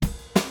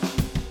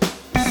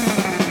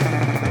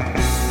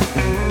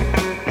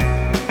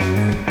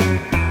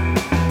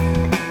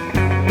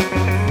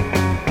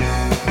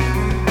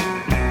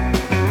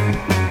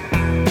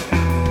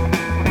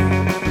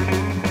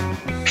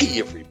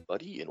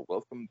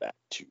back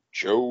to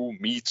Joe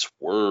Meets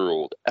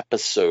World,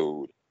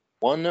 episode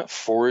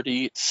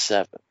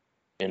 147,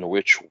 in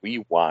which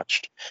we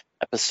watched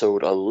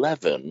episode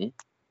 11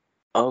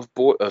 of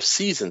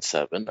season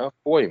 7 of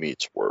Boy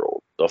Meets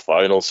World, the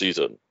final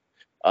season.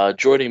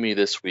 Joining me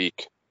this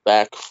week,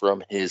 back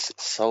from his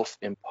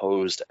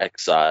self-imposed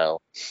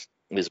exile,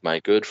 is my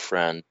good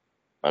friend,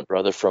 my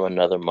brother from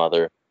another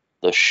mother,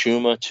 the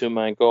Shuma to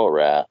my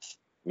Gorath,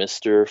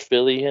 Mr.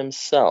 Philly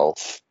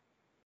himself,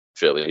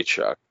 Philly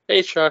Chuck.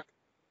 Hey, Chuck.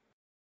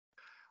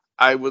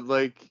 I would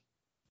like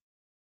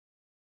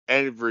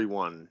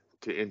everyone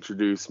to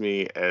introduce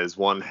me as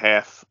one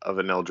half of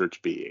an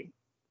eldritch being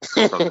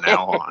from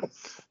now on.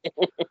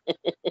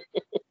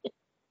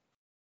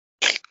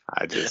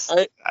 I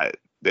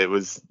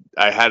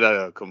had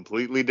a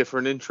completely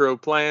different intro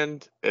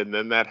planned, and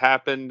then that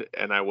happened,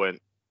 and I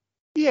went,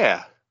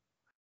 yeah,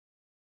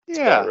 That's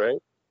about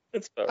right.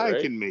 That's about I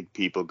right. can make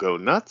people go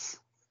nuts.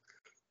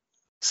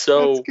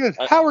 So that's good.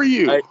 How are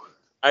you?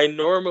 I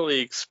normally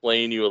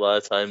explain you a lot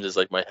of times as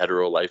like my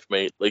hetero life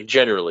mate, like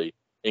generally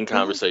in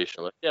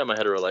conversation, like, yeah, my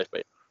hetero life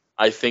mate.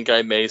 I think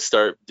I may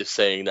start just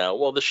saying now,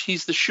 well,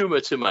 he's the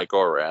Shuma to my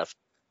Gorath,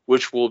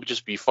 which will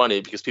just be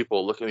funny because people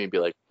will look at me and be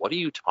like, what are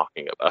you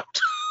talking about?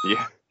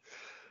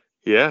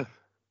 Yeah.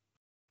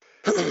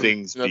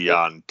 Things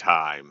beyond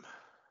time.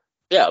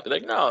 Yeah, I'll be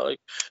like, no, like,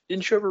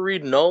 didn't you ever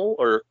read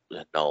Krull?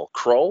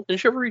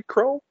 Didn't you ever read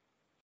Krull?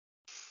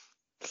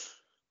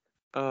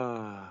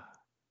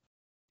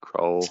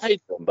 Krull. How you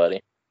doing,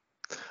 buddy?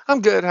 I'm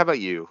good. How about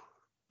you?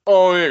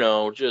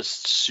 Oh,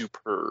 just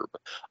superb.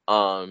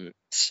 An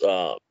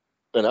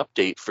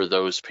update for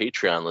those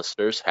Patreon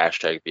listeners,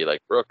 hashtag be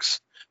like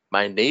Brooks.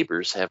 My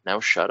neighbors have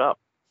now shut up.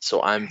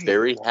 So I'm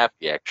very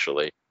happy,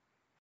 actually.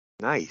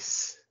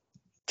 Nice.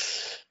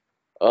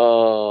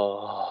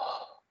 Oh,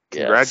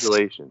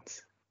 congratulations.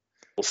 Yes.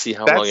 We'll see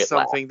how long it lasts.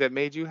 That's something that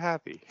made you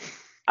happy.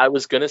 I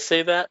was going to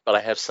say that, but I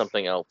have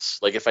something else.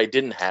 Like, if I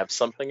didn't have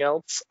something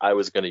else, I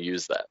was going to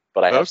use that.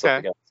 But I have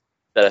something else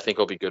that I think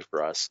will be good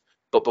for us.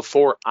 But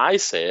before I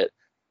say it,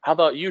 how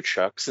about you,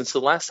 Chuck? Since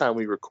the last time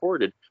we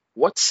recorded,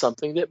 what's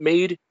something that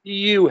made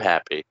you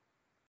happy?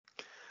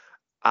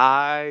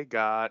 I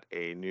got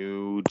a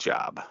new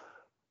job.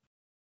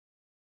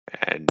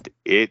 And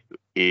it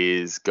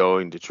is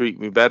going to treat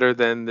me better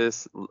than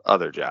this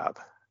other job.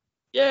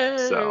 Yay!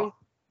 So,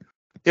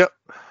 yep.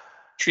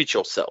 Treat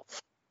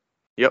yourself.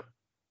 Yep.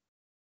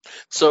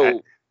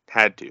 So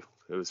had to.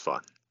 It was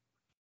fun.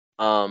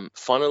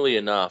 Funnily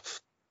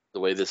enough, the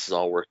way this is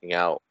all working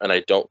out, and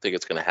I don't think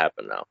it's going to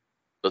happen now,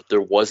 but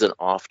there was an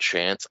off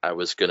chance I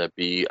was going to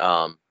be,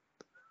 what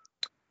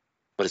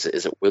is it?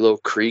 Is it Willow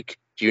Creek?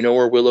 Do you know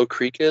where Willow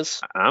Creek is?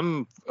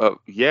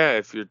 Yeah,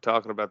 if you're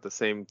talking about the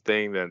same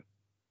thing, that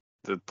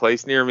the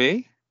place near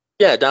me?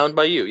 Yeah, down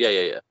by you.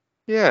 Yeah.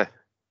 Yeah.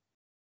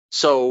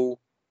 So,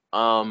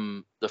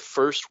 the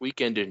first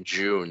weekend in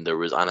June, it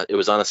was on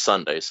a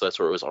Sunday, so that's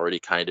where it was already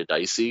kind of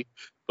dicey.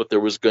 But there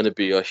was going to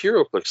be a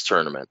HeroClix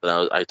tournament,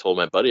 and I told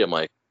my buddy, I'm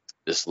like,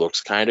 this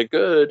looks kind of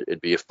good.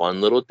 It'd be a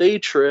fun little day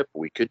trip.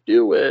 We could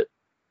do it.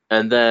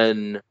 And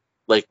then,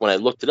 like, when I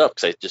looked it up,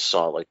 because I just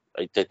saw, like,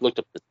 I looked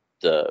up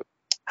the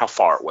how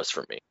far it was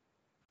from me,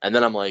 and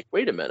then I'm like,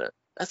 wait a minute,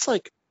 that's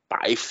like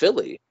by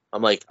Philly.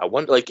 I'm like, I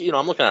wonder, like,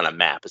 I'm looking at a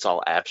map. It's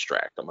all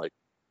abstract. I'm like,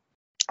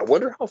 I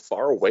wonder how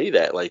far away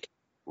that like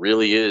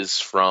really is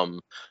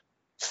from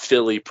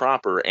Philly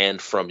proper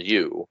and from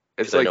you.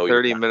 It's like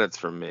 30 minutes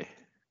from me.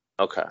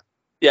 Okay.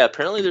 Yeah,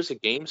 apparently there's a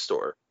game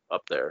store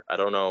up there. I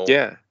don't know.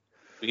 Yeah.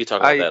 We could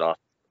talk about that off.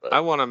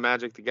 I won a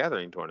Magic the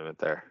Gathering tournament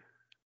there.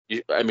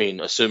 I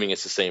mean, assuming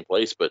it's the same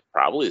place, but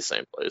probably the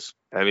same place.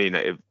 I mean,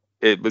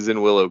 it was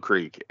in Willow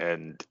Creek,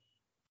 and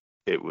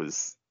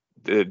there's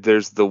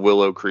the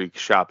Willow Creek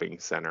Shopping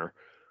Center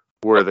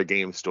where the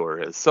game store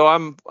is. So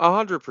I'm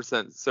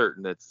 100%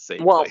 certain it's the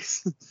same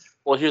place.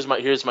 Well, here's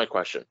my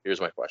question.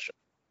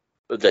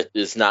 That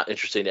is not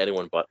interesting to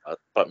anyone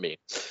but me.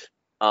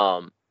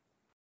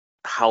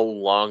 How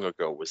long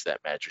ago was that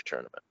Magic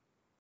tournament?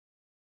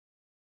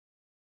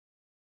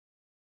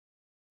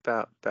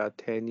 About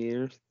 10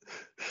 years.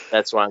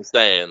 That's what I'm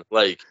saying.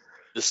 Like,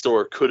 the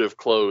store could have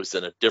closed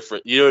in a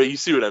different, you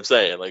see what I'm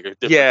saying? Like, a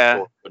different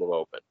store could have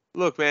opened.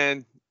 Look,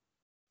 man,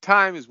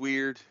 time is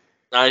weird.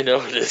 I know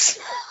it is.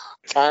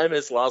 Time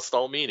has lost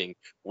all meaning.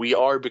 We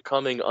are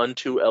becoming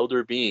unto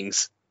elder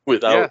beings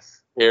without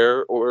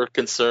care or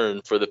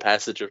concern for the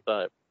passage of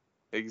time.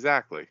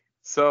 Exactly.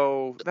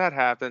 So that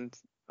happened.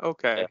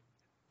 Okay. Yeah.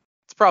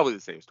 It's probably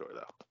the same story,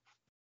 though.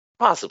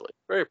 Possibly.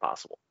 Very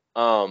possible.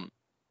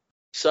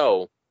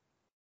 So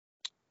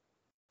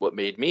what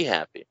made me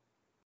happy,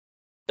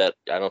 that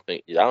I don't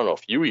know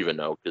if you even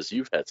know, because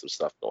you've had some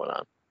stuff going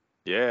on.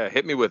 Yeah,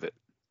 hit me with it.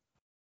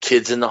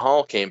 Kids in the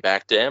Hall came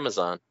back to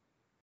Amazon.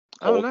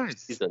 Oh,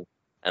 nice. Season,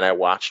 and I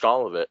watched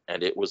all of it,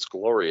 and it was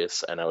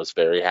glorious, and I was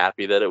very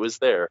happy that it was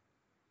there.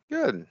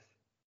 Good.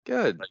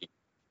 I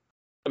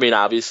mean,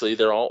 obviously,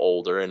 they're all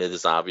older, and it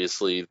is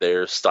obviously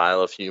their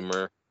style of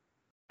humor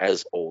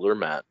as older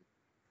men,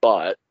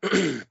 but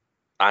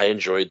I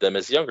enjoyed them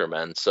as younger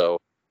men,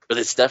 but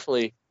it's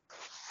definitely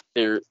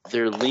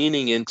they're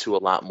leaning into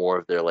a lot more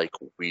of their like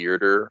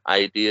weirder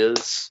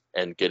ideas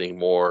and getting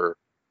more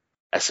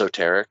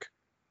esoteric.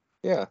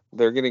 Yeah,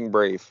 they're getting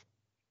brave.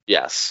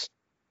 Yes,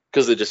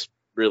 because they just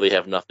really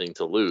have nothing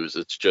to lose.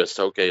 It's just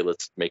okay.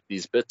 Let's make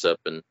these bits up,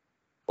 and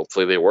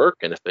hopefully they work.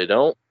 And if they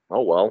don't,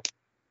 oh well.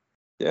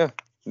 Yeah.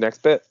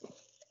 Next bit.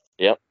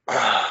 Yep.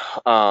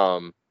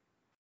 Oh,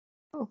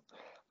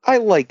 I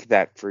like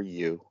that for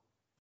you.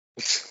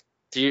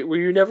 Were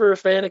you never a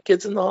fan of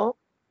Kids in the Hall?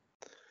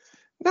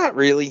 Not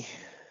really.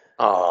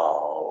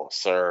 Oh,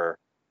 sir,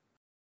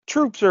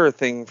 Troops are a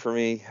thing for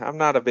me. I'm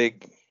not a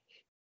big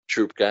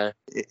troop guy.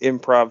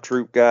 improv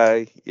troupe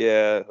guy.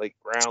 Yeah, like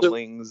So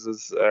Groundlings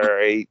is all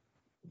right.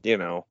 You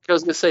know. I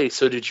was gonna say,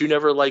 so did you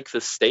never like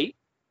The State?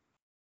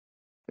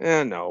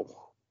 No.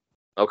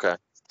 Okay,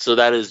 so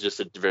that is just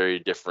a very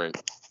different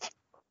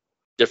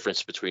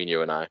difference between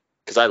you and I,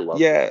 because I love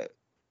it. Yeah,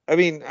 I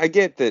mean, I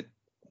get that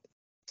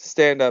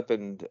stand up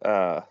and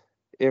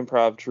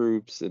improv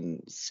troops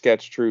and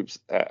sketch troops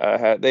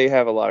they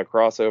have a lot of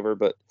crossover,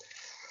 but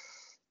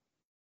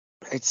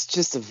it's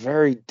just a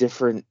very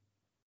different.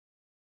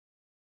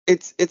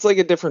 It's like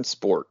a different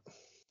sport.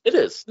 It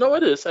is. No,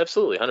 it is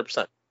absolutely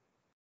 100%.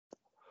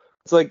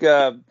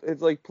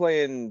 It's like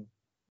playing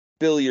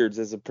billiards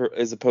as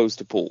opposed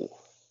to pool.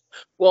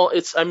 Well,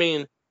 I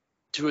mean,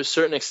 to a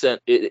certain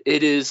extent,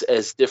 it is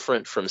as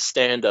different from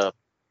stand up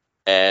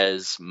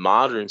as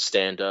modern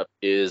stand up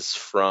is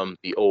from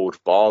the old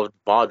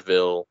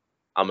vaudeville.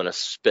 I'm gonna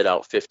spit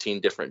out 15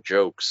 different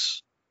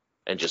jokes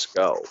and just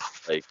go.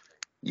 Like,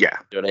 Yeah,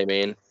 you know what I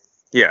mean?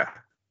 yeah.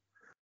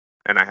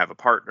 And I have a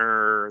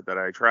partner that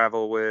I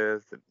travel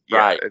with. And yeah,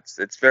 Right.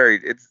 it's very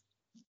it's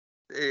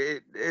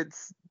it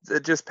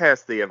just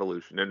past the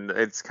evolution, and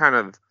it's kind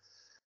of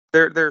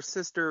their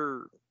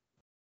sister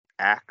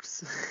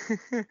acts.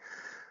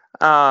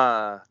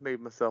 Made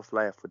myself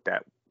laugh with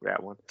that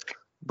one,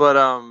 but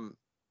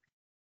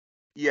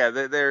yeah,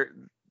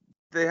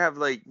 they have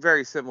like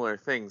very similar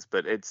things,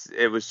 but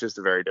it was just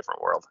a very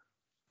different world.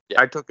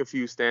 Yeah. I took a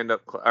few stand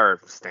up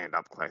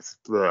class,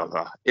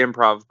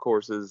 improv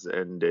courses,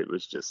 and it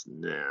was just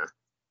nah.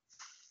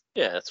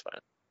 Yeah, that's fine.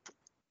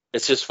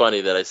 It's just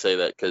funny that I say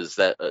that because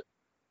that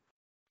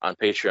on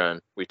Patreon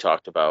we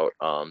talked about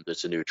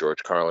there's a new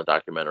George Carlin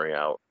documentary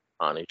out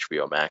on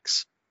HBO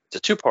Max. It's a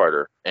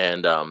two-parter,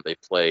 and they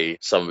play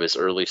some of his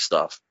early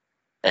stuff.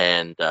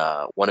 And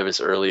one of his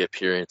early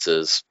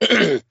appearances,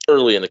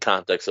 early in the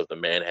context of the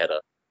man had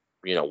a,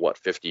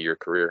 50-year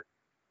career,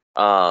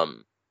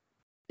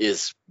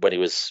 is when he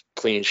was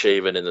clean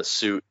shaven in the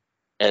suit,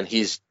 and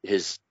he's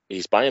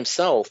by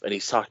himself, and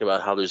he's talking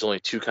about how there's only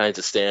two kinds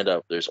of stand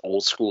up. There's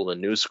old school and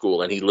new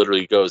school, and he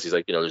literally goes, he's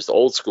like, there's the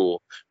old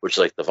school, which is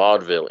like the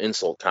vaudeville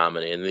insult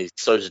comedy, and he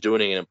starts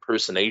doing an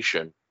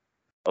impersonation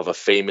of a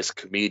famous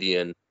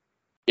comedian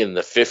in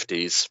the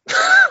 50s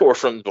or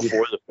from Yeah,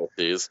 before the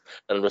 50s,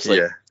 and I'm just like,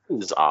 yeah,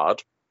 this is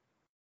odd.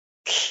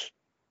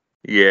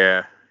 yeah,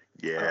 Uh,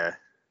 yeah.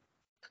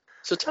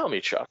 so tell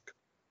me, Chuck,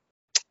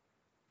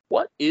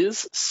 what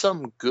is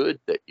some good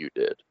that you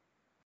did?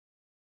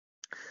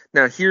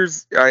 Now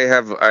I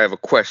have a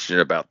question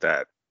about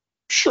that,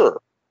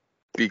 Sure.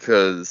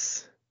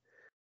 because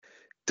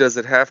does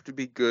it have to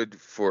be good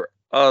for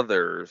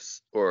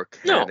others, or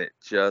can No, it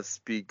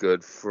just be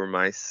good for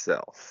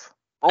myself?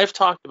 I've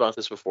talked about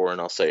this before, and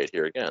I'll say it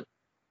here again.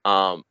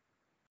 Um,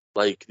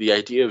 like the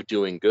idea of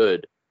doing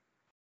good,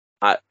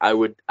 I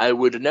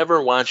would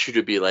never want you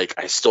to be like,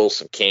 I stole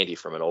some candy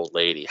from an old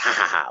lady, ha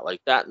ha ha, like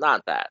that,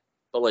 not that.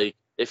 But like,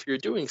 if you're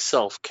doing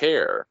self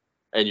care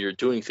and you're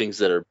doing things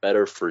that are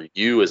better for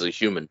you as a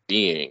human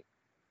being,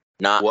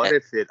 not What at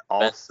if it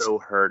expense. also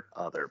hurt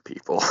other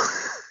people?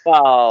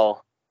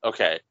 Well,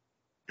 okay,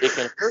 it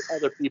can hurt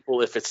other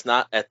people if it's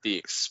not at the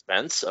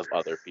expense of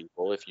other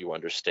people, if you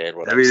understand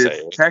what I I'm mean, it's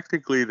saying.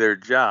 technically their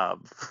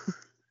job.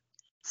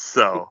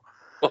 So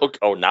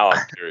Oh, now I'm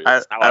I curious.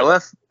 Now I I want.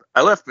 left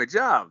I left my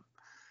job, and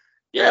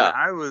Yeah.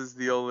 I was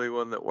the only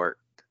one that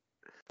worked,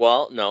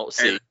 Well, no, and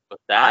see, but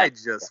I that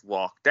just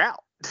walked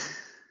out.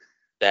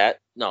 that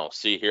no,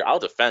 see here, I'll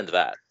defend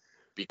that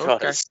Okay.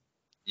 because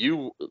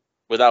you,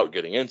 without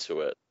getting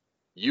into it,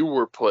 you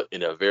were put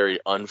in a very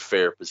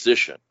unfair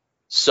position.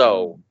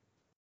 So Mm,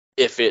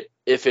 if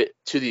it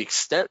to the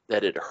extent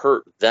that it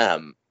hurt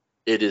them,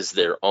 it is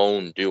their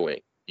own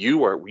doing. You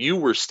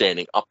were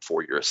standing up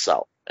for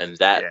yourself, and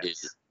that is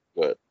yes.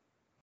 good.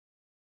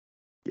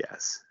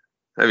 Yes.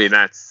 I mean,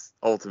 that's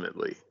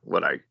ultimately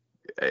what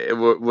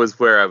was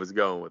where I was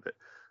going with it.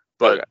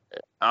 Okay.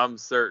 But I'm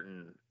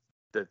certain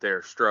that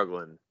they're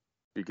struggling,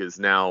 because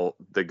now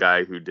the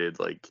guy who did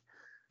like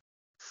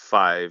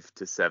 5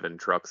 to 7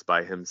 trucks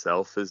by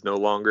himself is no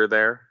longer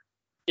there,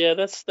 Yeah,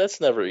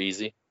 that's never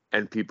easy.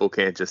 and people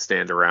can't just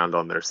stand around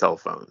on their cell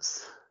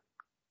phones.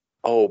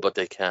 Oh, but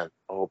they can.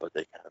 Oh, but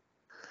they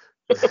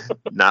can.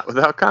 Not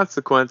without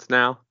consequence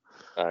now.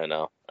 I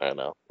know. I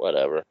know.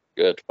 Whatever.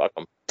 Good. Fuck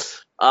them.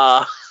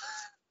 Uh,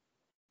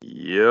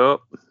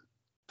 Yep.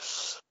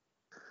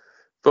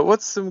 But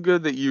what's some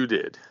good that you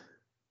did?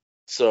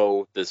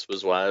 so this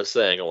was why I was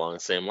saying along the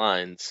same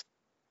lines.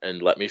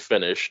 and let me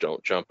finish.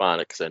 Don't jump on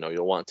it because I know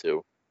you'll want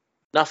to.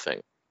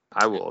 Nothing.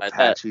 I will By that,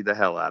 Apache the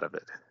hell out of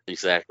it.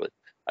 exactly.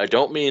 I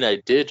don't mean I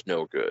did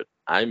no good.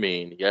 I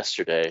mean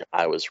yesterday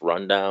I was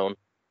run down.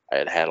 I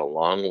had had a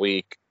long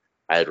week.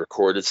 I had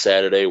recorded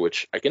Saturday,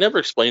 which I can never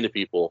explain to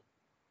people,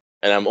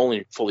 and I'm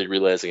only fully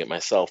realizing it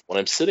myself. When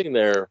I'm sitting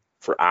there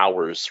for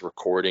hours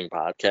recording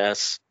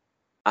podcasts,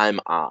 I'm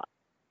on.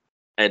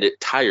 And it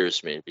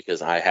tires me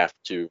because I have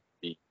to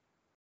be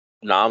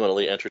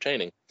nominally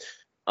entertaining.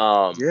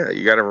 Yeah,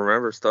 you got to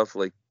remember stuff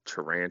like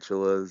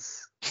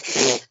tarantulas.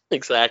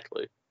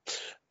 Exactly.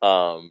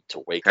 To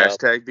wake up.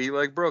 Hashtag be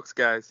like Brooks,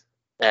 guys.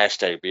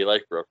 Hashtag be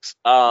like Brooks.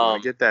 You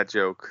want to get that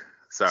joke?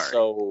 Sorry.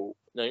 So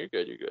no, you're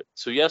good. You're good.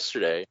 So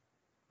yesterday,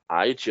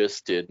 I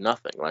just did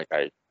nothing. Like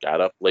I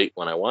got up late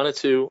when I wanted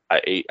to.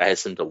 I ate. I had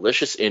some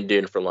delicious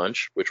Indian for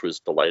lunch, which was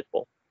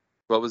delightful.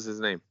 What was his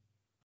name?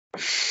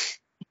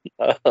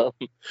 um,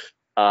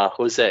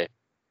 Jose.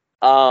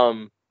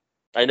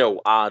 I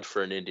know, odd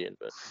for an Indian,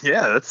 but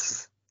Yeah,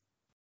 that's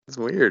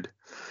weird.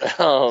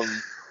 um,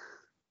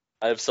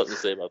 I have something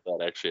to say about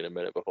that actually in a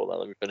minute. But hold on,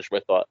 let me finish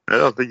my thought. I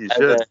don't think you And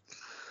should. then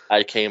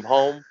I came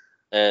home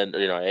and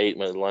I ate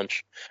my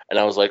lunch and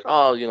I was like,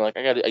 oh, like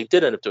I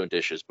did end up doing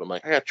dishes, but I'm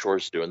like, I got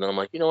chores to do. And then I'm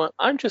like, you know what?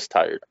 I'm just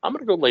tired. I'm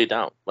gonna go lay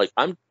down. Like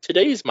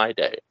today's my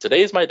day.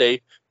 Today is my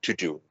day to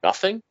do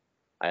nothing.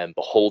 I am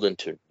beholden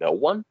to no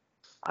one.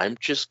 I'm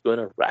just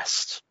gonna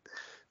rest.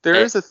 There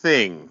And is a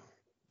thing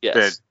that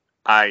yes.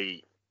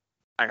 I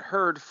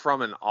heard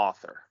from an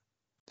author,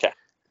 Okay.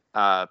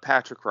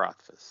 Patrick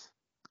Rothfuss,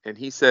 and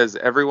he says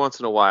every once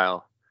in a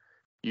while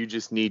you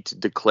just need to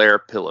declare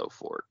pillow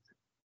fort.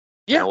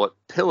 Yeah. Now, what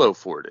pillow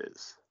fort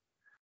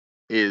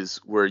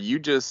is where you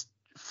just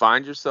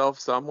find yourself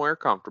somewhere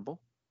comfortable.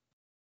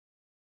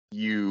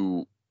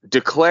 You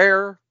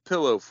declare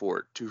pillow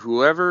fort to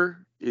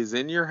whoever is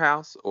in your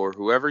house or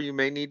whoever you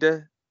may need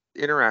to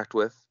interact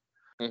with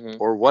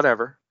Mm-hmm. or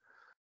whatever.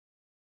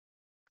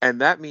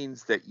 And that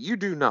means that you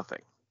do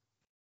nothing.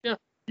 Yeah.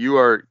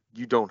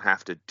 You don't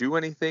have to do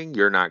anything.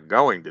 You're not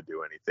going to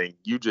do anything.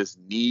 You just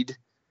need,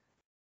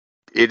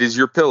 it is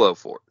your pillow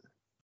fort.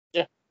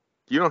 Yeah.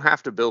 You don't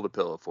have to build a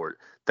pillow fort.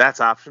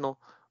 That's optional,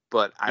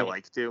 but I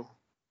like to.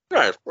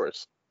 Right, of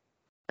course.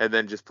 And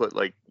then just put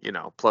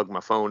plug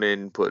my phone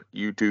in, put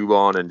YouTube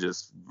on, and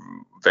just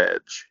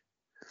veg.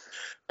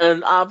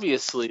 And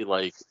obviously,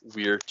 like,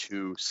 we're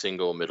two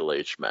single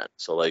middle-aged men.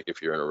 So, like,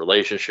 if you're in a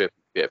relationship,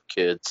 if you have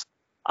kids,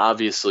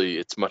 obviously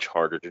it's much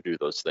harder to do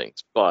those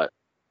things. But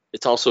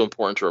it's also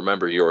important to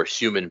remember you're a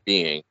human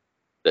being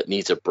that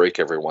needs a break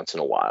every once in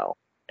a while.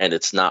 And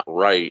it's not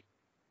right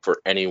for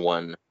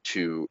anyone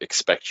to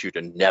expect you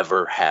to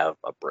never have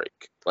a break.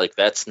 Like,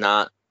 that's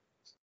not.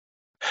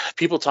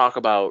 People talk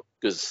about,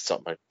 because it's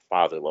something my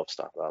father loves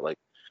to talk about, like,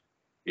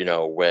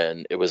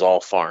 when it was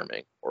all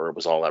farming or it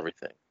was all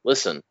everything.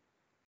 Listen,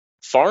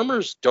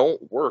 farmers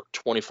don't work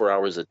 24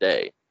 hours a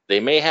day. They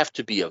may have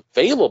to be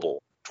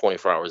available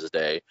 24 hours a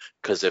day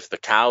because if the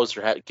cows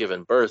are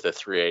giving birth at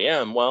 3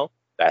 a.m., well,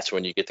 that's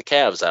when you get the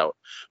calves out.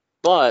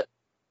 But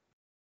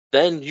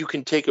then you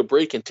can take a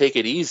break and take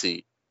it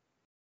easy,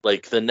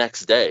 like the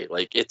next day.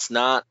 Like it's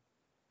not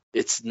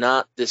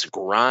this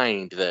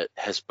grind that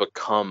has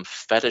become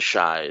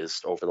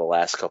fetishized over the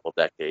last couple of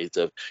decades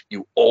of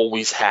you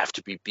always have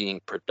to be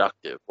being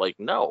productive. Like,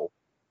 no,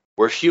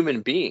 we're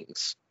human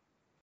beings.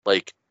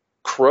 Like,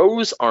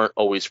 crows aren't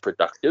always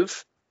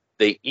productive.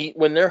 They eat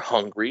when they're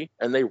hungry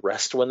and they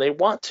rest when they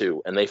want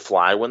to, and they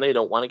fly when they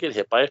don't want to get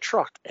hit by a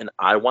truck. And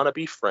I want to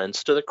be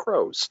friends to the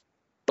crows.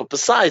 But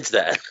besides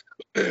that,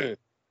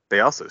 They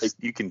also,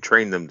 you can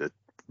train them to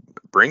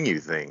bring you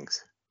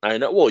things. I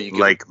know. Well, you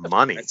like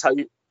money.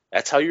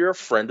 That's how you're a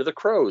friend of the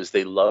crows.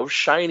 They love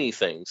shiny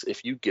things.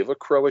 If you give a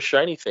crow a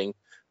shiny thing,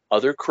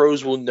 other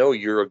crows will know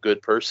you're a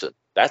good person.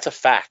 That's a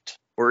fact.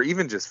 Or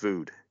even just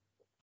food.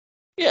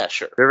 Yeah,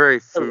 sure. They're very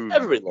food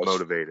everybody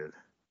motivated.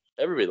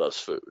 Everybody loves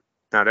food.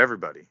 Not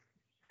everybody.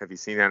 Have you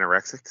seen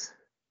anorexics?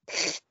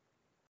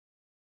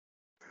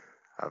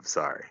 I'm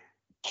sorry.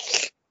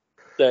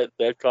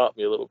 That caught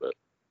me a little bit.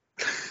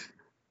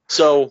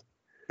 So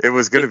it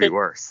was going to be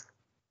worse.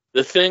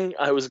 The thing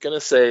I was going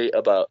to say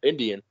about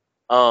Indian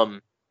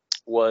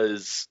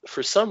was,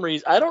 for some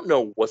reason, I don't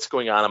know what's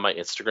going on my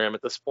Instagram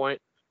at this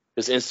point,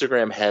 because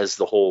Instagram has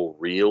the whole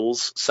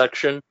Reels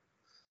section.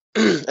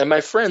 And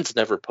my friends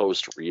never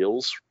post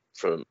Reels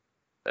from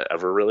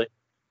ever, really.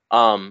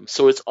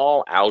 So it's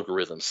all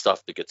algorithm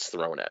stuff that gets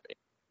thrown at me.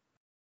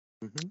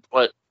 Mm-hmm.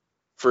 But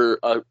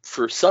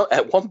for some,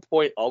 at one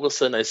point, all of a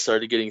sudden, I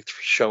started getting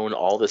shown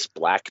all this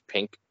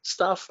Blackpink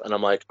stuff, and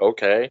I'm like,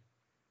 okay.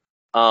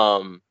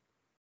 And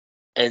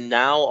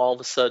now all of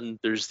a sudden,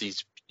 there's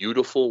these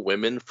beautiful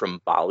women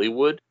from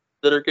Bollywood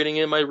that are getting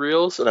in my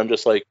reels, and I'm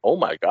just like, oh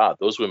my god,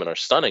 those women are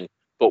stunning.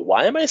 But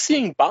why am I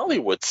seeing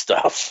Bollywood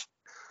stuff?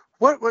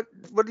 What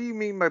do you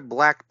mean by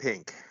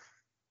Blackpink?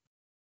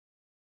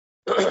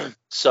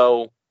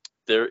 So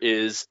there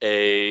is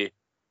I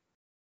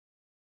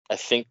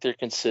think they're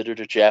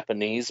considered a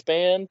Japanese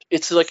band.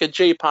 It's like a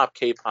J-pop,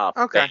 K-pop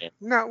band.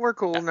 No, we're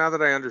cool now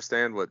that I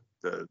understand what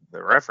the Okay.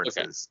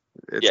 references.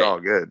 It's Yeah, all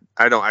good.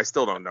 I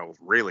still don't know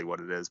really what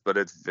it is, but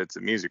if it's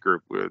a music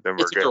group, then we're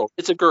it's a good. girl.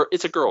 It's a girl.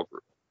 It's a girl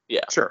group.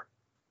 Yeah, Sure.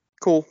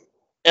 Cool.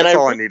 and That's I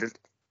all I really, needed.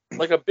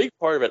 like a big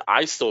part of it.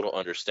 I still don't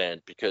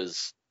understand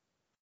because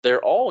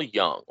they're all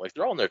young. Like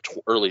they're all in their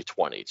early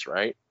 20s,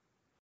 right?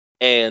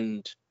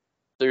 And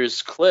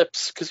there's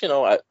clips because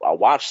I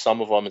watch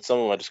some of them and some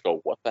of them I just go,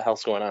 what the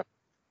hell's going on?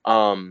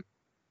 Um,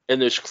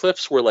 and there's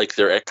clips where like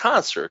they're at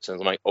concerts and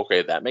I'm like,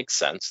 okay, that makes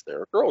sense.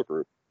 They're a girl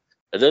group.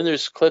 And then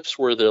there's clips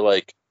where they're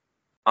like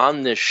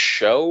on this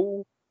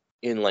show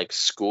in like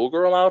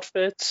schoolgirl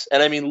outfits,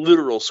 and I mean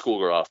literal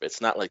schoolgirl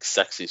outfits, not like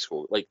sexy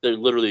school. Like they're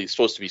literally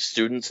supposed to be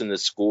students in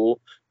this school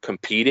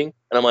competing,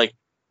 and I'm like,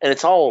 and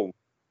it's all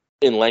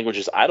in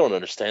languages I don't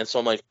understand. So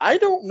I'm like, I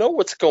don't know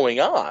what's going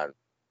on,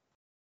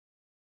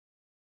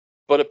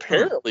 but Hmm.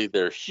 apparently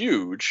they're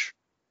huge.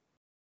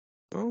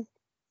 Well,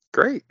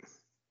 great.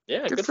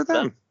 Yeah, Good good for for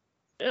them. them.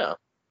 Yeah,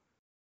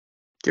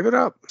 Give it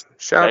up.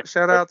 back.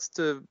 Shout outs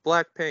to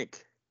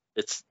Blackpink.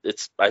 It's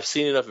I've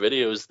seen enough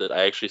videos that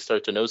I actually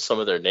start to know some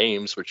of their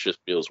names, which just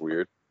feels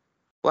weird.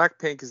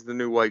 Blackpink is the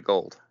new white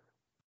gold.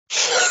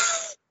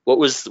 What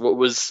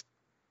was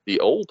the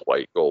old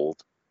white gold?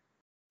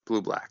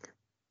 Blue black.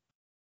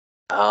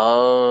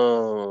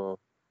 Oh,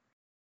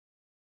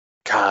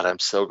 God, I'm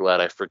so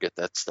glad I forget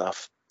that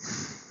stuff.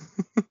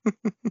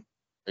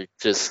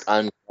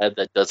 I'm glad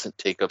that doesn't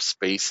take up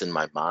space in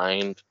my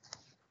mind.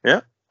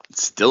 Yeah.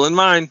 Still in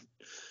mine.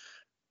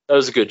 That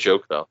was a good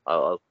joke, though.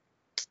 I'll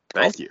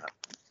Thank you.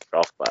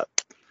 off that.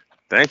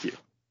 Thank you.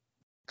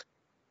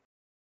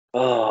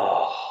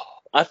 Oh,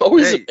 I'm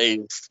always Hey.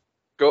 amazed.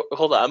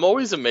 Hold on. I'm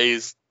always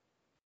amazed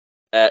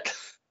at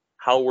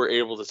how we're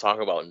able to talk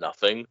about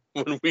nothing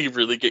when we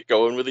really get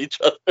going with each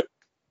other.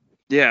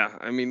 Yeah,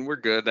 I mean we're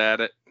good at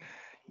it.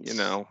 You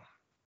know.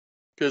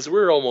 Because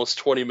we're almost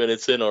 20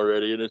 minutes in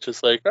already, and it's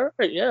just like, all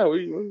right, yeah,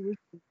 we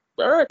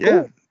all right,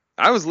 Yeah. cool.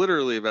 I was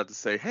literally about to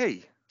say,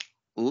 hey,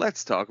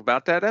 let's talk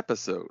about that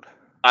episode.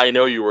 I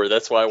know you were.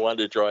 That's why I wanted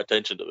to draw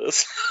attention to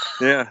this.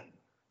 Yeah.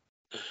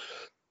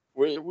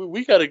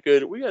 We got a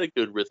good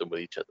rhythm with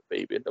each other,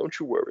 baby. Don't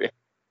you worry.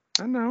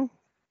 I know.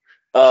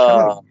 Shut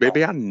up,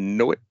 baby. I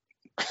know it.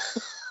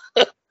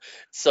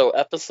 So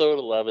episode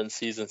 11,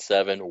 season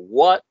 7.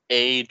 What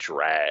a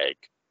drag.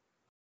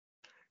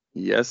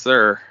 Yes,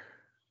 sir.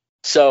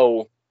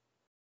 So,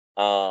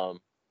 I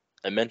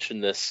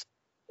mentioned this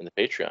in the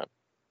Patreon.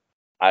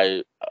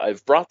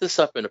 I've brought this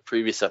up in a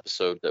previous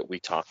episode that we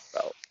talked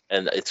about,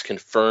 and it's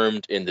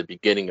confirmed in the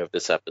beginning of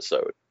this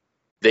episode.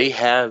 They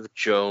have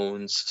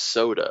Jones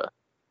soda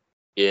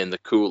in the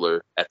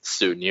cooler at the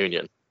student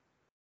union,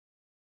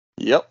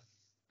 Yep.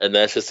 and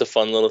that's just a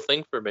fun little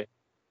thing for me.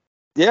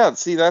 Yeah,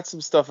 see, that's some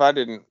stuff I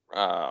didn't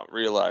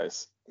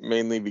realize,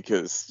 mainly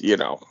because,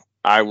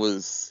 I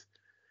was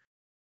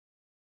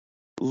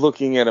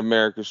looking at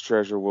America's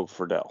Treasure, Will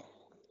Friedle.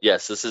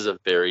 Yes, this is a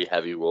very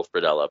heavy Will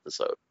Friedle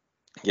episode.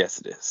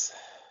 Yes, it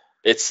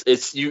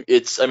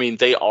is. I mean,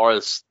 they are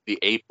the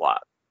A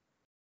plot.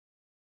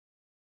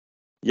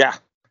 Yeah.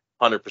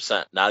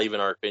 100%. Not even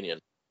our opinion.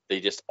 They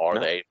just are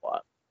No. the A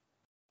plot.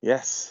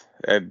 Yes,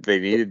 and they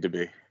needed to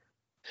be.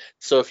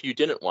 So if you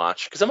didn't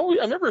watch, because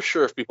I'm never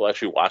sure if people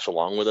actually watch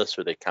along with us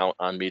or they count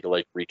on me to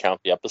like recount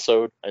the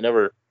episode. I'm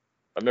never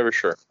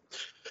sure.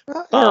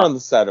 Err on the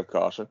side of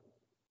caution.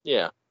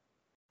 Yeah.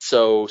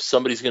 So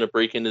somebody's gonna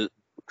break into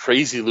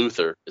Crazy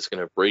Luther is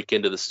gonna break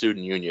into the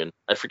student union.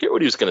 I forget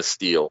what he was gonna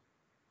steal.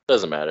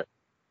 Doesn't matter.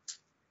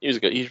 He's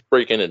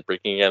breaking and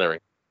entering.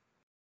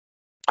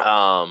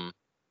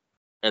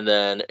 And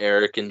then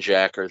Eric and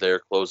Jack are there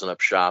closing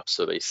up shop,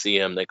 so they see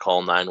him. They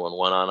call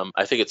 911 on him.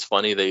 I think it's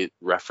funny they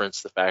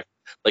reference the fact,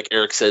 like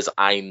Eric says,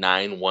 "I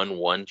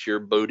 911 to your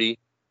booty."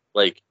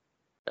 Like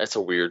that's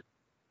a weird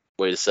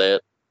way to say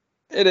it.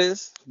 It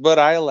is, but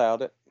I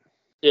allowed it.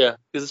 Yeah,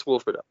 because it's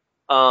Wilfred.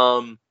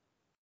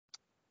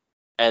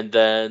 And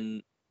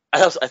then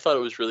I thought it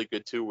was really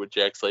good too when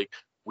Jack's like,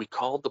 "We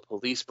called the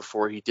police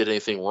before he did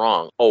anything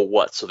wrong." Oh,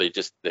 what? So they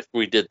just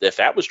if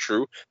that was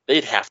true,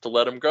 they'd have to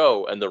let him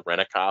go, and the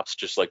rent-a-cops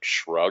just like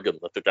shrug and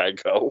let the guy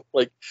go.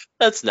 Like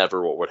that's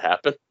never what would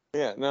happen.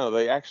 Yeah, no,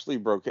 they actually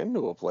broke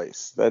into a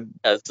place that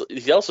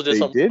He also did they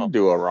something wrong. did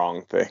do a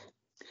wrong thing.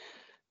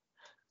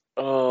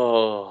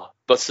 Oh,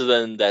 but so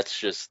then that's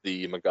just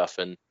the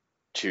MacGuffin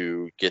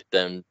to get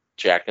them,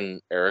 Jack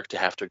and Eric, to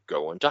have to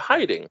go into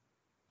hiding.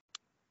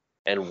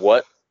 And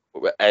what,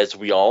 as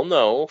we all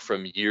know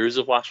from years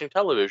of watching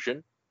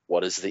television,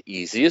 what is the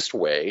easiest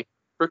way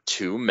for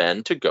two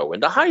men to go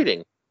into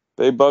hiding?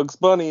 They Bugs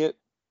Bunny it.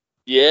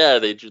 Yeah,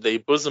 they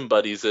bosom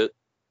buddies it.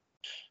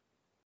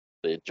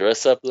 They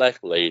dress up like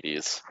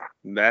ladies.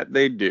 That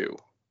they do.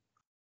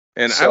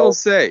 And I will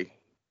So, say,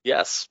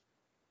 yes.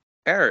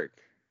 Eric,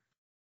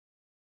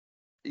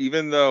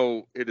 even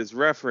though it is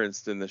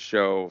referenced in the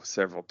show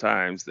several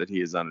times that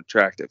he is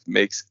unattractive,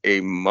 makes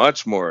a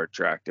much more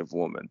attractive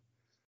woman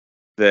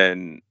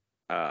than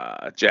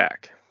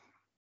Jack.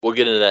 We'll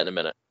get into that in a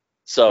minute.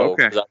 So,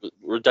 Okay.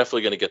 we're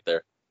definitely going to get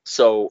there.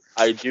 So,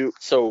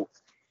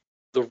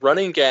 the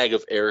running gag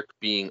of Eric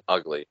being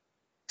ugly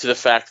to the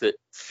fact that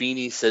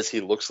Feeney says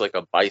he looks like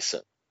a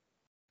bison.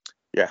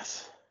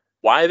 Yes.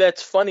 Why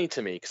that's funny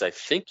to me, because I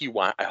think you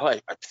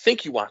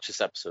watched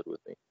this episode with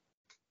me.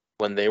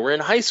 When they were in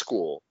high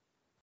school,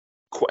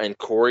 and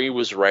Corey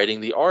was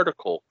writing the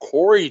article,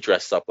 Corey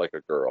dressed up like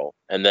a girl,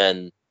 and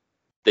then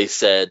they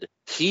said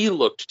he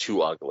looked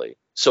too ugly.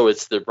 So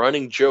it's the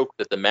running joke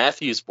that the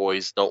Matthews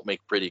boys don't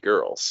make pretty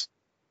girls.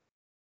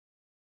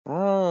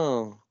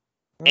 Oh.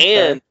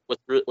 Okay. And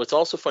what's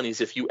also funny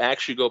is if you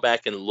actually go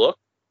back and look,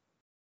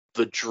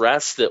 the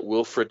dress that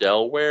Will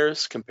Friedle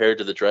wears compared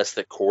to the dress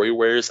that Corey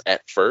wears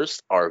at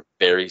first are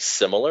very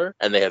similar,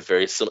 and they have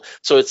very similar.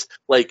 So it's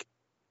like,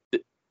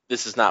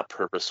 this is not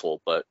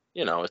purposeful, but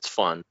it's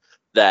fun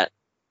that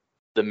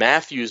the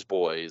Matthews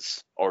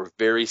boys are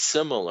very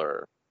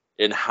similar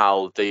in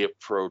how they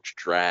approach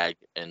drag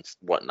and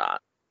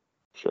whatnot.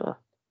 Sure.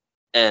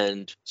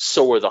 And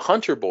so are the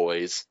Hunter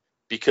boys,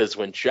 because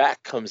when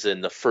Jack comes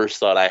in, the first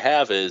thought I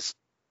have is,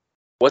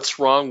 what's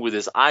wrong with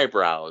his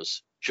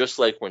eyebrows? Just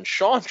like when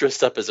Sean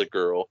dressed up as a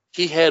girl,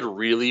 he had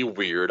really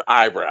weird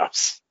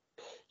eyebrows.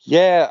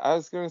 Yeah, I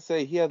was going to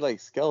say he had like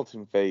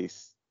skeleton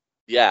face.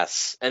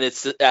 Yes, and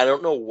I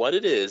don't know what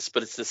it is,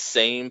 but it's the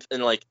same,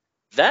 and like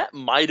that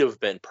might have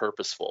been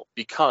purposeful,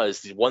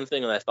 because the one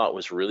thing that I thought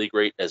was really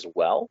great as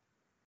well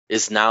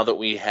is now that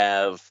we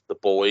have the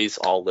boys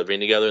all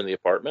living together in the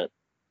apartment,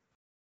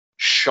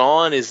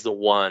 Sean is the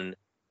one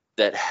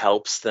that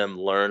helps them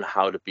learn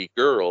how to be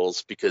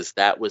girls, because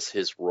that was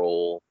his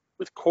role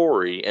with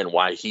Corey, and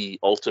why he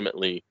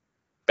ultimately,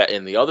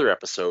 in the other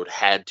episode,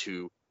 had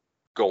to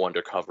go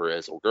undercover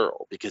as a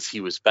girl, because he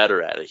was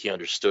better at it. He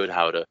understood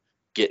how to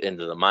get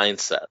into the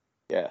mindset.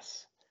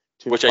 Yes.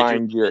 To Which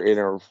find your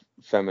inner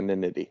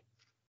femininity.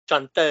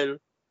 Chantel,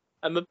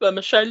 I'm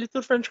a shy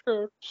little French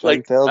girl.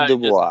 Chantel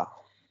Dubois.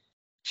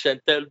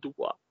 Chantel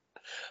Dubois.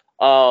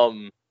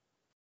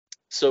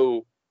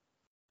 So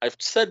I've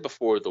said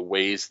before the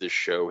ways this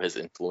show has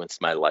influenced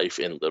my life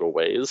in little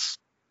ways.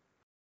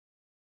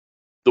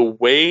 The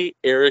way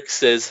Eric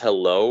says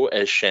hello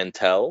as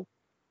Chantel,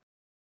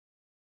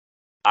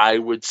 I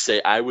would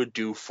say I would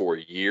do for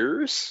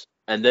years.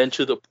 And then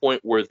to the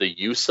point where the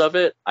use of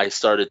it, I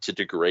started to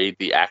degrade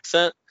the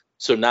accent.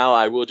 So now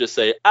I will just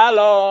say,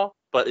 hello,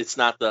 but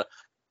actually,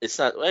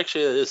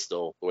 it is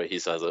still the way he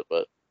says it,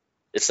 but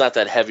it's not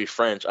that heavy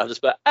French. I'll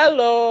just be,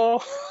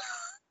 hello.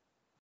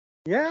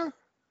 Yeah.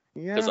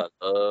 Because I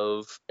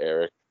love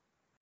Eric.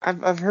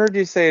 I've heard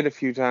you say it a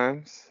few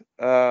times.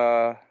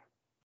 I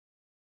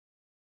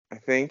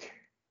think.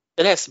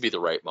 It has to be the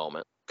right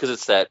moment, because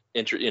it's that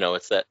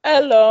it's that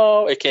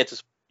hello. It can't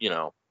just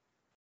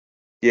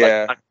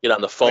Yeah. Like, I get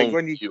on the phone like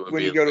when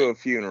you go to a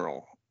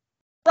funeral.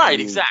 Right,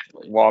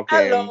 exactly. Walk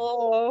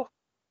hello.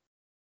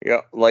 in.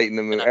 Yeah, lighten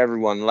the mood.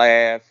 Everyone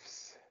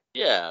laughs.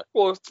 Yeah.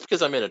 Well, it's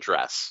because I'm in a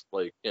dress.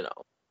 Like, The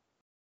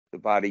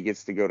body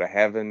gets to go to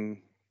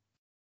heaven.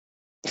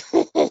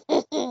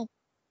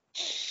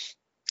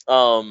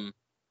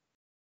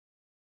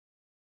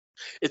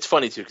 It's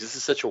funny too, because this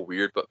is such a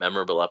weird but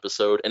memorable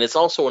episode, and it's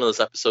also one of those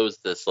episodes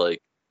that's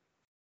like,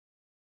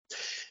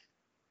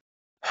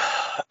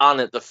 on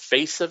the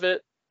face of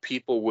it,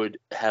 people would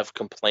have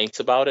complaints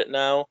about it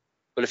now,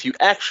 but if you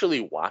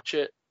actually watch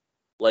it,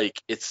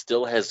 like, it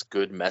still has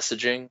good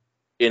messaging,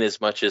 in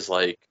as much as,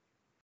 like,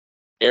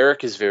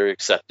 Eric is very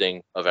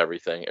accepting of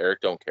everything.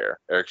 Eric don't care.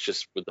 Eric's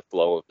just with the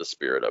flow of the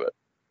spirit of it.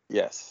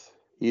 Yes,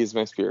 he is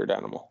my spirit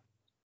animal.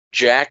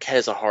 Jack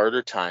has a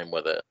harder time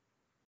with it,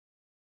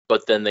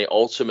 but then they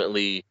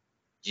ultimately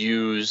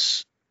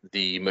use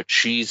the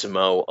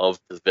machismo of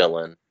the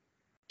villain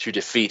to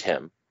defeat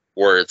him,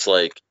 where it's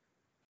like,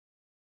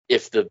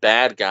 if the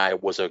bad guy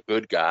was a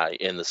good guy,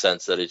 in the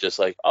sense that it's just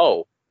like,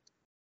 oh,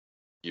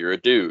 you're a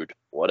dude,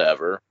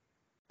 whatever,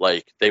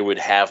 like, they would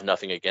have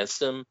nothing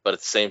against him, but at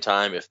the same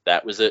time, if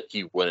that was it,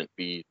 he wouldn't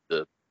be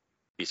the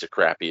piece of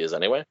crap he is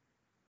anyway.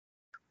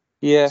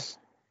 Yeah.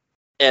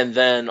 And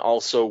then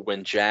also,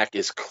 when Jack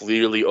is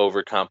clearly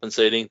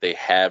overcompensating, they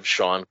have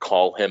Sean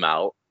call him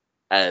out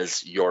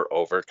as, you're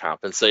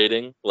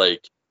overcompensating.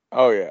 Like,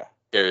 oh yeah,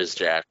 here's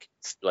Jack.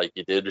 Like,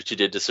 you did what you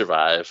did to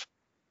survive.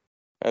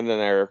 And then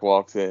Eric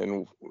walks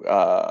in.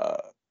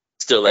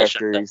 Still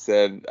after he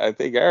said, I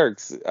think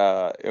Eric's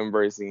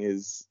embracing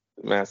his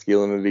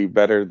masculinity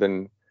better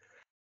than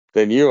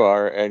you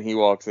are, and he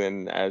walks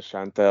in as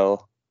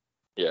Chantel.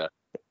 Yeah.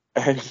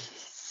 And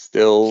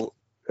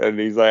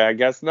he's like, I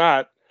guess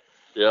not.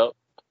 Yep.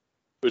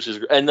 Which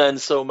is, and then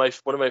so one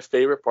of my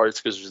favorite parts,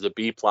 because there's the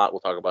B plot we'll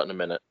talk about in a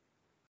minute,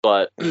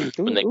 but when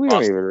we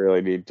don't even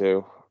really need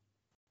to.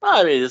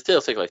 I mean,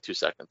 it'll take like 2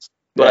 seconds.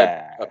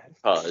 But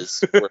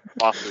because where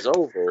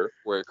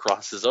it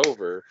crosses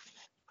over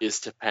is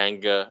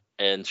Topanga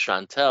and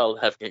Chantel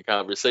having a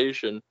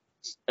conversation,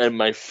 and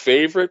my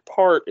favorite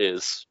part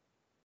is,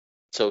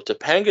 so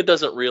Topanga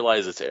doesn't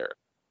realize it's Eric.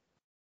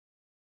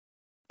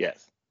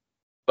 Yes.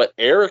 But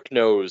Eric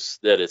knows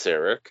that it's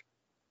Eric.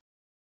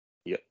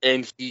 Yep.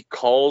 And he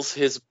calls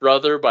his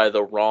brother by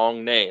the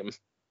wrong name.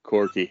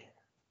 Corky.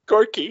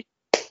 Corky.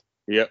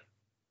 Yep.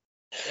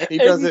 He And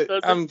does he it.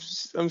 does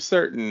it. I'm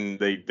certain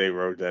they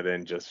wrote that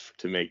in just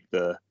to make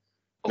the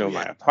Oh no, yeah,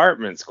 my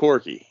apartment's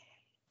Corky.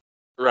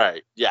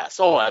 right. Yes.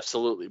 Oh,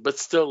 absolutely. But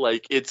still,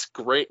 like, it's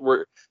great.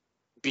 We're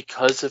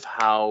because of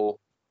how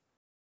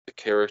the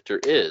character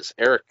is,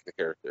 Eric, the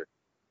character.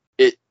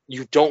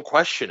 You don't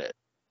question it.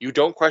 You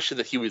don't question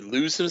that he would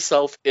lose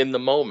himself in the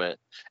moment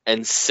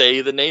and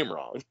say the name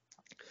wrong.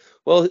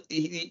 Well,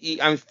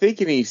 I'm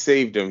thinking he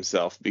saved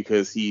himself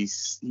because he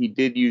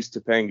did use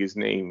Topanga's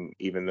name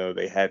even though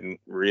they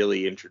hadn't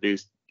really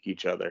introduced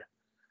each other.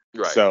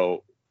 Right.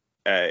 So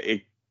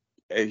it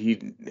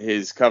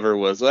his cover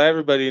was, well,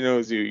 everybody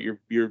knows you.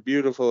 You're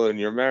beautiful and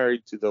you're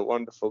married to the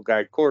wonderful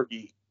guy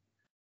Corky.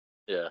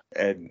 Yeah.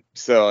 And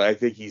so I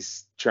think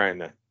he's trying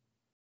to.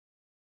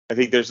 I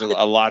think there's a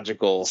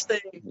logical This thing,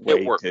 it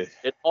way works. to.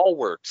 It all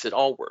works. It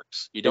all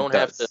works. You It don't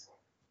have to. does.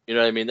 You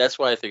know what I mean? That's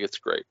why I think it's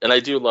great. And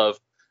I do love.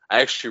 I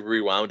actually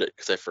rewound it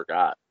because I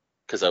forgot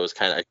because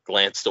I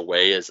glanced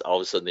away as all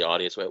of a sudden the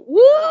audience went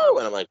woo,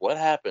 and I'm like, what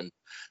happened?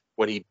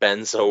 When he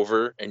bends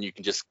over and you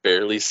can just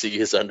barely see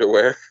his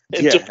underwear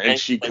in Yeah, and Japan.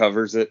 she Like,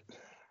 covers it.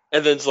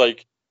 and then it's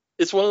like,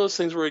 it's one of those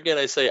things where, again,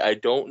 I say, I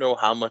don't know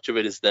how much of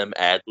it is them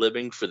ad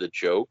libbing for the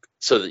joke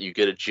so that you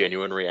get a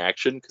genuine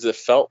reaction. Because it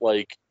felt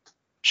like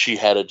she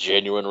had a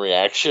genuine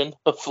reaction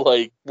of,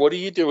 like, what are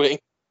you doing?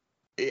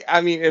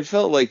 I mean, it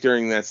felt like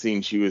during that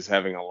scene she was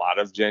having a lot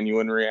of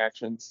genuine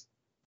reactions.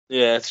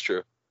 Yeah, that's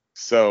true.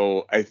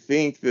 So I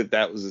think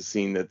that was a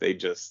scene that they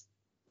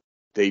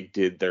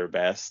did their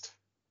best.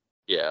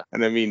 Yeah.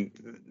 And I mean,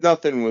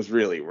 nothing was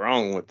really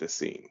wrong with the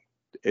scene.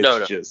 It's No,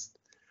 no. just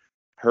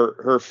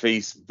her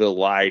face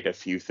belied a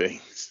few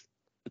things.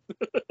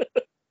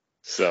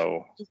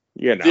 So,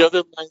 you The know.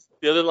 other line,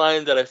 the other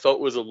line that I felt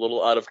was a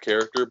little out of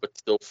character, but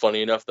still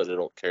funny enough that I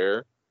don't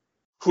care,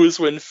 was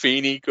when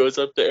Feeney goes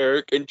up to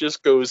Eric and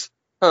just goes,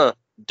 "Huh,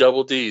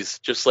 double D's,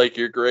 just like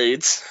your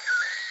grades."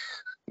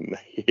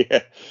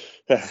 Yeah,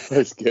 that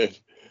was good.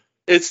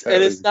 That It's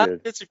was not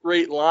good. that it's a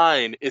great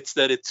line, it's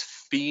that it's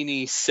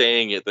Feeney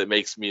saying it that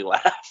makes me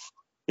laugh.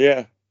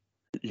 Yeah,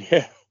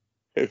 yeah.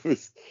 It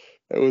was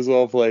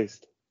well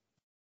placed.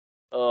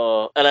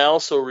 And I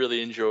also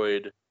really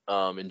enjoyed,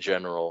 in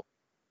general,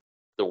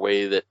 the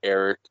way that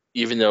Eric,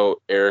 even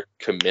though Eric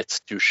commits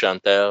to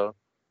Chantel,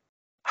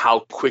 how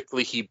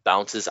quickly he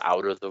bounces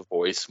out of the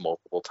voice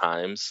multiple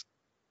times,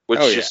 Oh which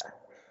yeah, just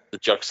the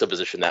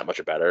juxtaposition that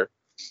much better.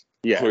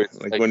 yeah. Where it's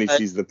Like like, when he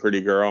sees the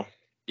pretty girl.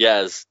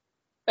 yes,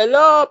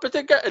 hello,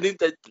 pretty girl. And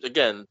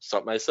again,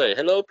 something I say,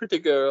 hello, pretty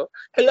girl.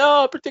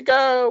 Hello, pretty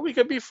girl. We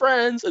could be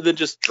friends. And then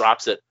just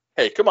drops it.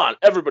 Hey, come on.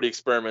 Everybody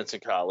experiments in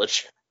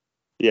college.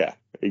 Yeah,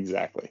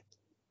 exactly.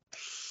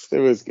 It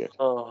was good.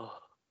 Oh,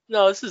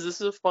 no, this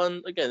is a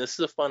fun, again, this is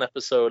a fun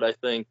episode, I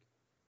think.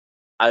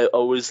 I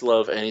always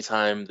love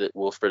anytime that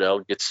Will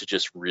Friedle gets to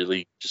just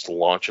really just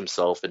launch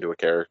himself into a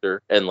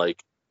character. And,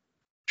 like,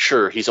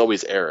 sure, he's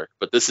always Eric,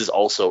 but this is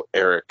also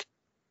Eric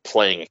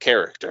playing a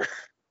character.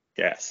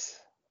 Yes,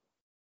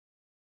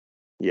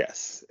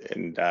 yes,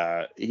 and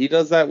he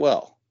does that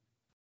well.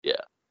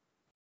 Yeah.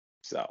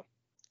 So,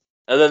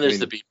 And then I there's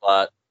the mean, B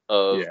plot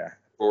of yeah.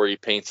 where he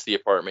paints the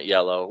apartment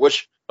yellow,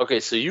 which, okay,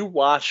 so you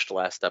watched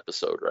last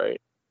episode, right?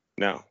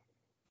 No.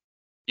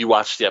 You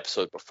watched the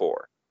episode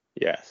before.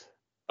 Yes.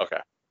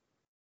 Okay.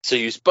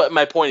 But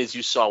my point is,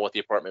 you saw what the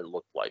apartment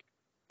looked like.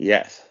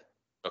 Yes.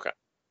 Okay.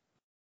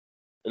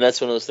 And that's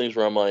one of those things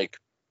where I'm like,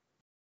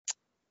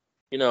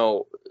 you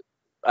know,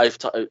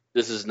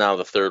 this is now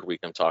the third week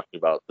I'm talking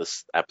about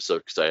this episode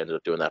because I ended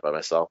up doing that by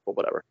myself, but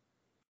whatever.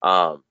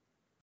 Um,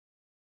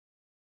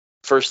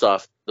 First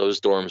off, those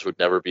dorms would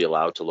never be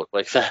allowed to look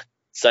like that.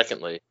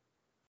 Secondly,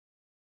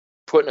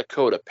 putting a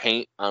coat of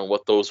paint on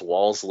what those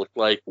walls look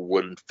like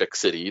wouldn't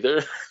fix it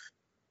either.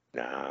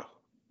 No.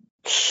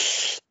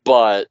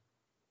 But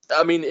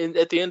I mean,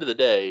 at the end of the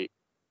day,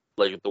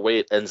 like the way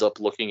it ends up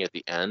looking at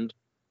the end,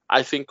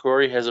 I think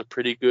Corey has a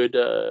pretty good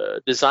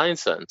design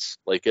sense.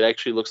 Like it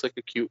actually looks like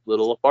a cute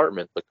little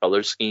apartment. The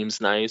color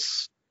scheme's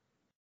nice.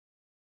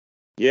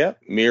 Yeah.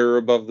 Mirror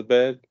above the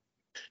bed.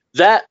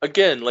 That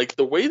again, like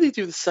the way they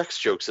do the sex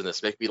jokes in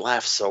this make me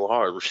laugh so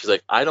hard. Where she's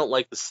like, "I don't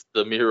like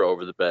the mirror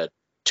over the bed."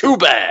 Too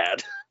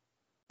bad.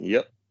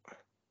 Yep.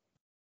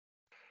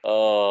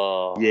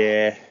 Oh,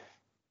 Yeah.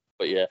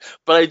 but yeah,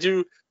 but I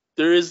do.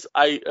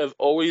 I have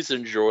always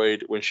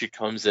enjoyed when she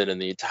comes in and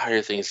the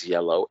entire thing's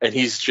yellow, and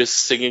he's just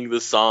singing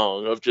the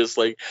song of just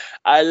like,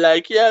 "I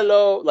like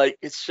yellow." Like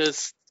it's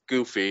just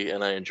goofy,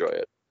 and I enjoy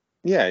it.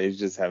 Yeah. He's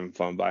just having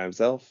fun by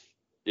himself,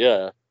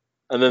 Yeah,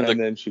 and then and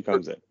then she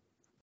comes in.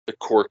 the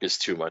cork is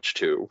too much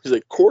too. He's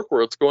like, "Cork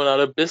World's going out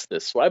of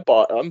business, so I'm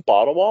bought them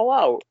all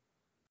out."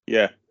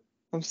 Yeah.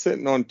 I'm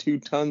sitting on 2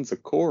 tons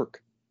of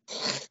cork.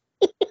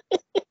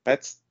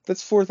 That's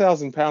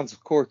 4,000 pounds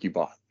of cork you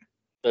bought.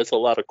 That's a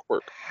lot of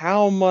cork.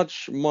 How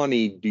much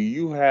money do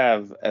you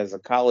have as a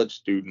college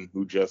student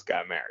who just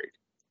got married?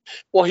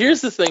 Well,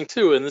 here's the thing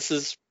too, and this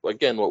is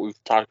again what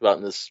we've talked about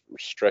in this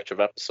stretch of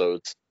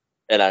episodes,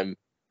 and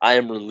I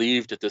am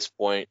relieved at this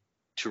point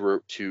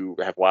to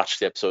have watched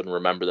the episode and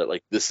remember that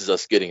like this is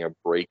us getting a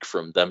break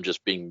from them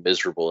just being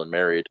miserable and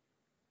married.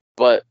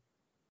 But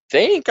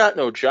they ain't got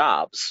no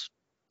jobs,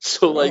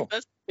 so like No.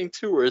 that's the thing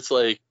too, where it's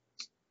like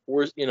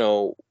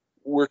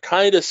we're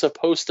kind of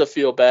supposed to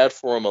feel bad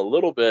for them a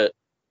little bit,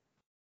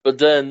 but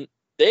then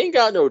they ain't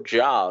got no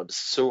jobs,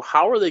 so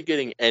how are they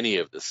getting any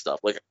of this stuff?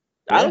 Like,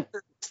 I Yeah. don't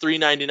care if it's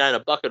 $3.99 a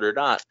bucket or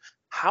not.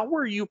 How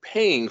are you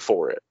paying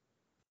for it?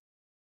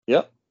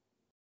 Yep.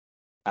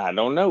 I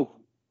don't know.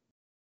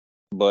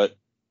 But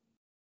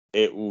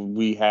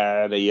we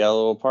had a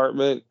yellow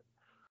apartment.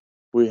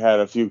 We had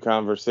a few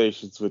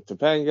conversations with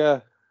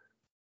Topanga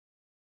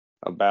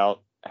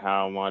about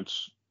how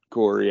much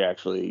Corey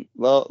actually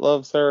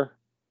loves her,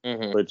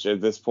 Mm-hmm. which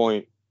at this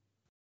point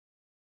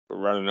we're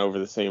running over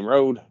the same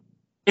road.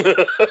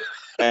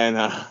 And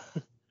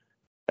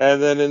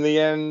and then in the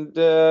end,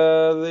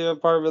 the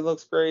apartment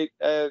looks great,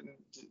 and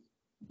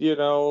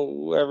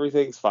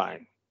everything's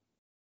fine.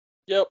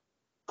 Yep.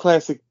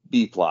 Classic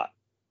B plot.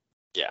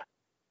 Yeah.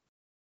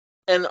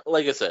 And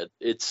like I said,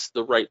 it's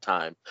the right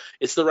time.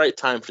 It's the right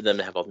time for them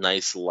to have a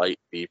nice light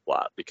B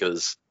plot,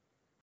 because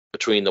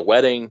between the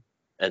wedding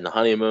and the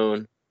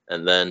honeymoon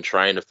and then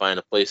trying to find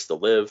a place to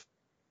live,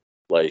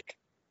 like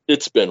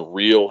it's been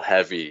real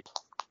heavy.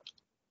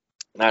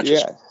 Not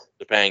just Yeah.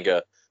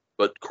 Topanga,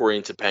 but Corey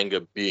and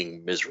Topanga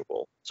being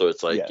miserable. So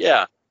it's like, Yes.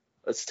 yeah,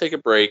 let's take a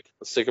break.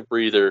 Let's take a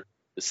breather.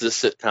 This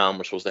is a sitcom.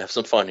 We're supposed to have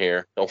some fun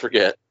here. Don't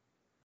forget.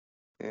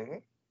 Mm-hmm.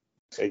 And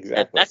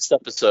Exactly. next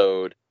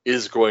episode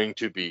is going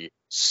to be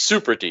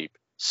super deep.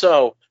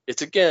 So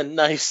it's again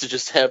nice to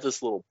just have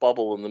this little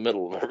bubble in the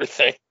middle of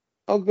everything.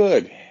 Oh,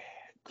 good.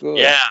 Good.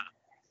 Yeah,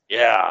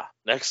 yeah.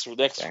 Next.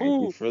 Thank you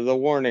Whew, for the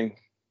warning.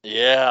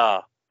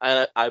 yeah.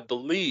 I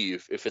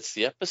believe if it's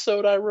the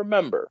episode I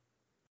remember,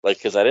 like,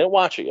 because I didn't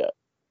watch it yet,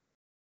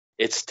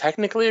 it's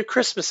technically a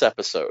Christmas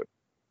episode,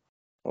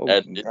 Oh,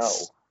 and no.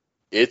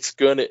 it's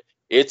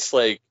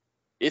like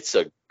it's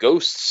a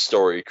ghost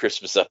story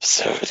Christmas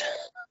episode.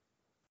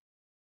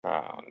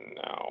 Oh,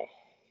 no.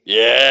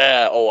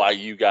 Yeah. Oh,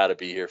 you got to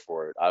be here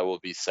for it. I will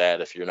be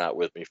sad if you're not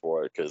with me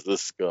for it, because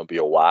this is gonna be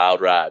a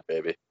wild ride,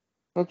 baby.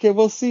 Okay,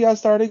 we'll see. I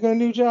started a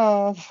new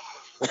job.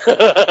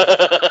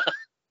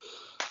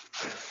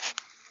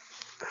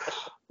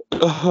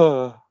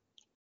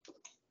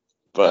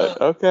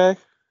 But okay,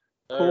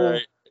 All cool.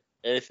 right.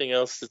 Anything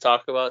else to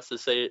talk about, to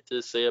say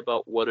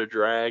about What a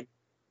Drag?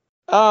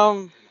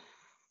 Um,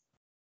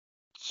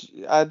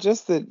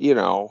 just that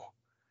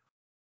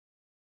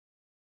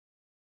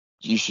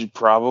you should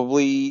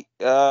probably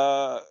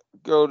go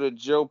to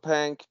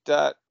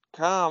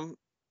joepank.com,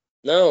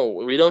 No,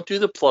 we don't do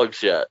the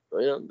plugs yet.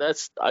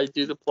 I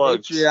do the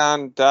plugs.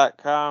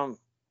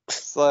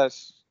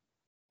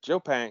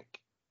 patreon.com/joepank,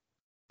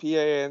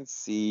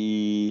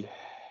 PANC.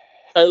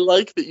 I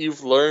like that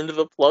you've learned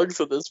the plugs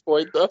at this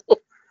point, though.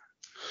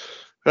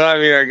 I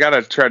mean, I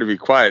gotta try to be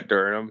quiet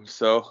during them,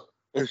 so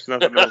there's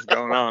nothing else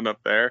going on up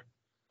there.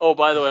 Oh,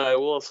 by the way, I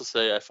will also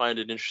say I find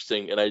it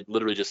interesting, and I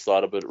literally just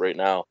thought about it right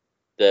now,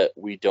 that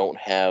we don't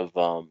have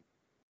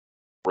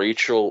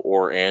Rachel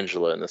or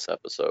Angela in this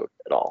episode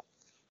at all.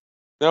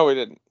 No, we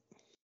didn't,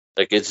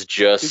 Like, it's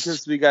just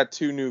because we got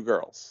 2 new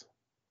girls.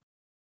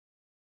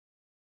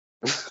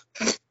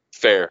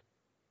 fair,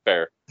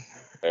 fair.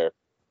 Yeah.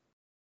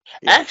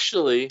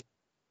 Actually,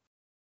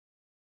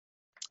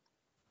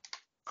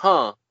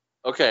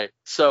 okay,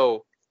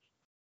 so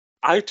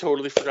I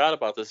totally forgot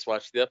about this.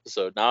 Watch the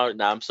episode now.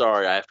 I'm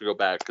sorry, I have to go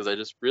back because I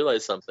just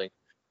realized something.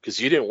 Because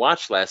you didn't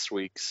watch last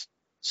week's.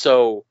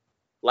 So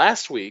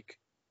last week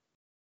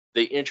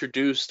they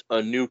introduced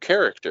a new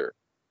character,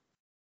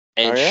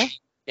 and Oh, yeah? she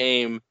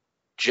became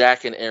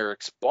Jack and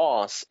Eric's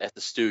boss at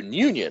the student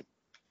union.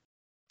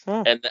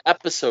 Huh. And the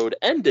episode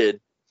ended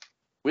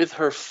with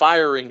her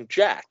firing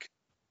Jack.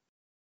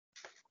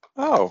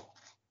 Oh.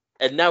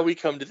 And now we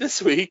come to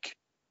this week,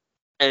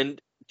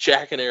 and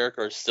Jack and Eric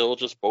are still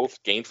just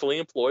both gainfully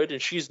employed,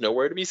 and she's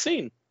nowhere to be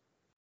seen.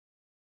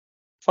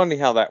 Funny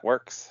how that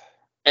works.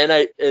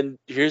 And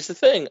here's the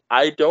thing,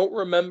 I don't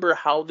remember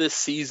how this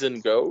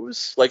season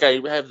goes. Like, I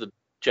have the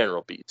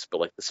general beats,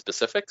 but like the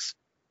specifics,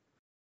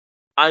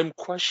 I'm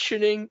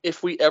questioning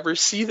if we ever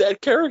see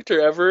that character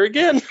ever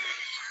again.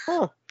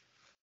 Huh.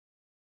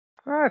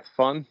 That's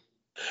fun.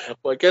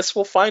 Well, I guess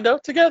we'll find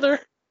out together.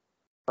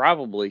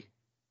 Probably.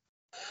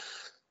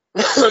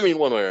 I mean,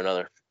 one way or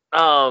another.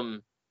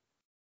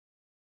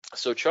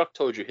 So Chuck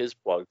told you his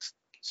plugs.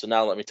 So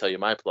now let me tell you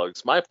my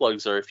plugs. My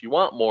plugs are, if you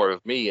want more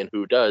of me and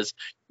who does,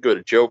 go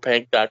to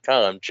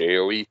joepank.com,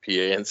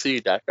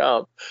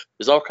 joepanc.com.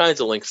 There's all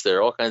kinds of links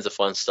there, all kinds of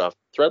fun stuff.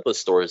 Threadless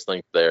store is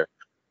linked there.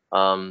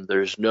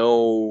 There's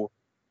no,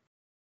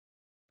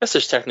 I guess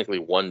there's technically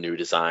one new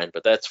design,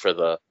 but that's for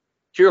the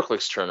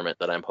HeroClix tournament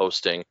that I'm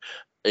hosting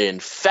in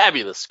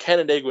fabulous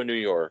Canandaigua, New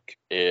York,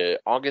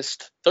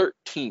 August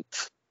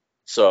 13th.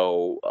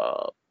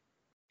 So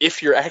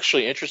if you're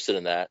actually interested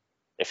in that,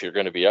 if you're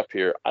going to be up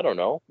here, I don't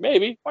know,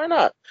 maybe, why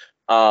not?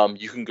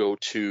 You can go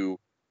to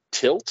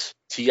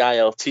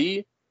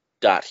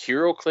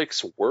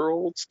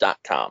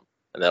tilt.heroclixworlds.com,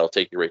 and that'll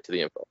take you right to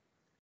the info.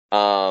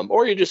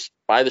 Or you just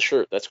buy the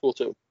shirt. That's cool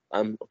too.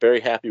 I'm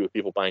very happy with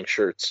people buying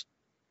shirts.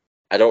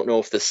 I don't know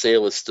if the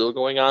sale is still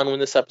going on when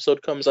this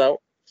episode comes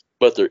out,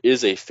 but there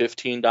is a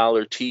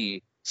 $15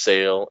 tee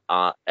sale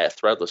at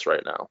Threadless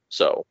right now.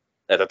 So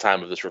at the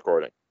time of this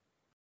recording.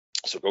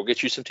 So go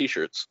get you some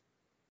t-shirts.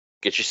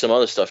 Get you some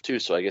other stuff too,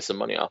 so I get some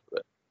money off of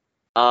it.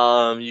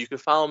 You can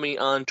follow me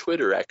on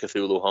Twitter at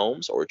Cthulhu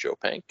Holmes or Joe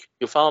Pank.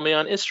 You'll follow me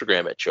on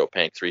Instagram at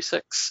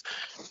JoePank36.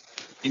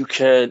 You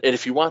can, and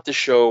if you want the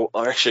show,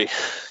 or actually,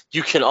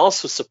 you can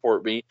also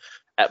support me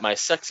at my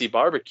sexy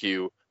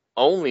barbecue,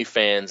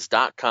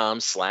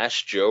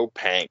 onlyfans.com/Joe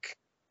Pank.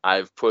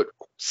 I've put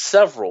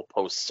several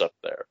posts up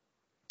there.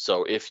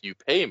 So if you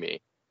pay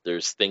me,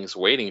 there's things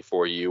waiting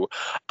for you.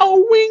 A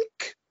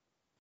wink.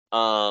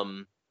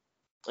 And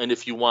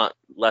if you want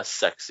less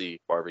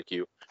sexy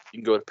barbecue,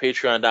 you can go to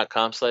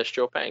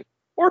patreon.com/Joe Pank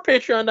or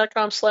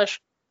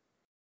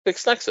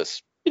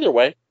patreon.com/FixedNexus. Either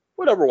way,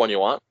 whatever one you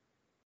want,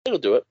 it'll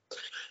do it.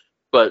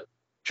 But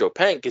Joe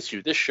Pank gets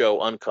you this show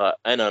uncut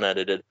and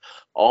unedited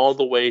all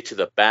the way to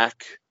the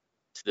back,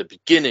 to the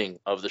beginning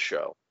of the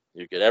show.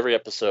 You get every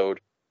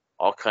episode,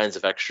 all kinds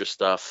of extra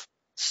stuff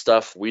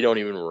we don't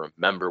even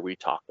remember we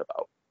talked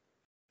about.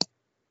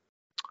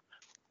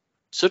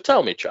 So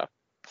tell me, Chuck,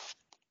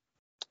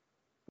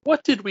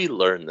 what did we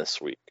learn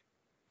this week?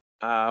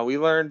 We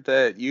learned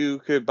that you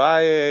could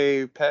buy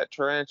a pet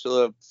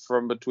tarantula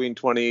from between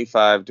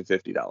 $25 to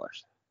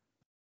 $50.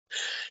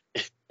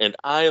 And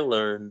I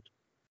learned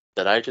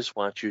that I just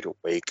want you to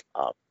wake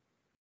up.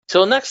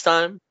 Till next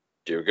time,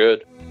 do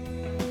good.